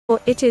or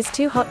it is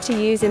too hot to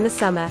use in the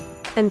summer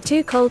and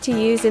too cold to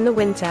use in the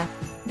winter,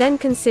 then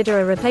consider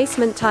a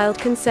replacement tiled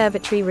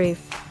conservatory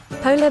roof.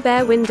 Polar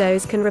bear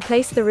windows can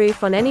replace the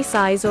roof on any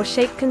size or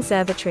shape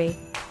conservatory.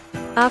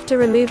 After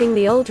removing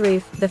the old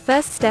roof, the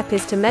first step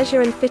is to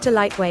measure and fit a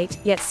lightweight,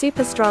 yet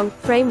super strong,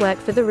 framework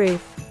for the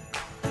roof.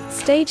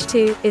 Stage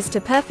 2 is to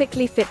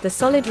perfectly fit the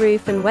solid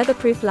roof and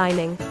weatherproof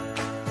lining.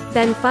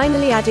 Then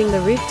finally adding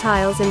the roof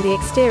tiles and the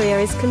exterior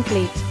is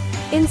complete.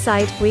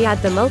 Inside, we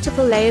add the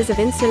multiple layers of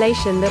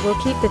insulation that will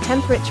keep the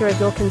temperature of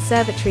your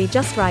conservatory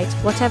just right,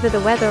 whatever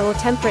the weather or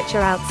temperature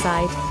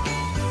outside.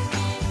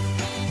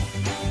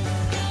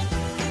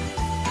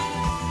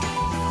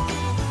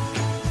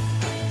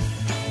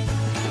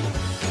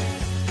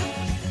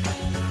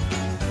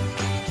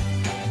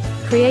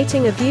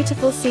 Creating a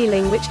beautiful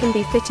ceiling which can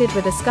be fitted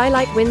with a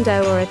skylight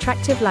window or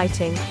attractive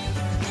lighting.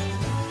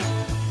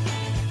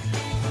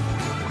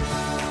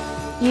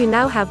 You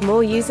now have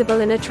more usable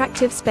and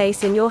attractive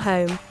space in your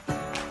home.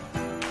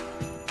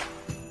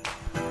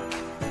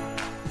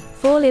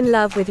 Fall in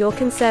love with your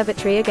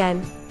conservatory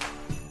again.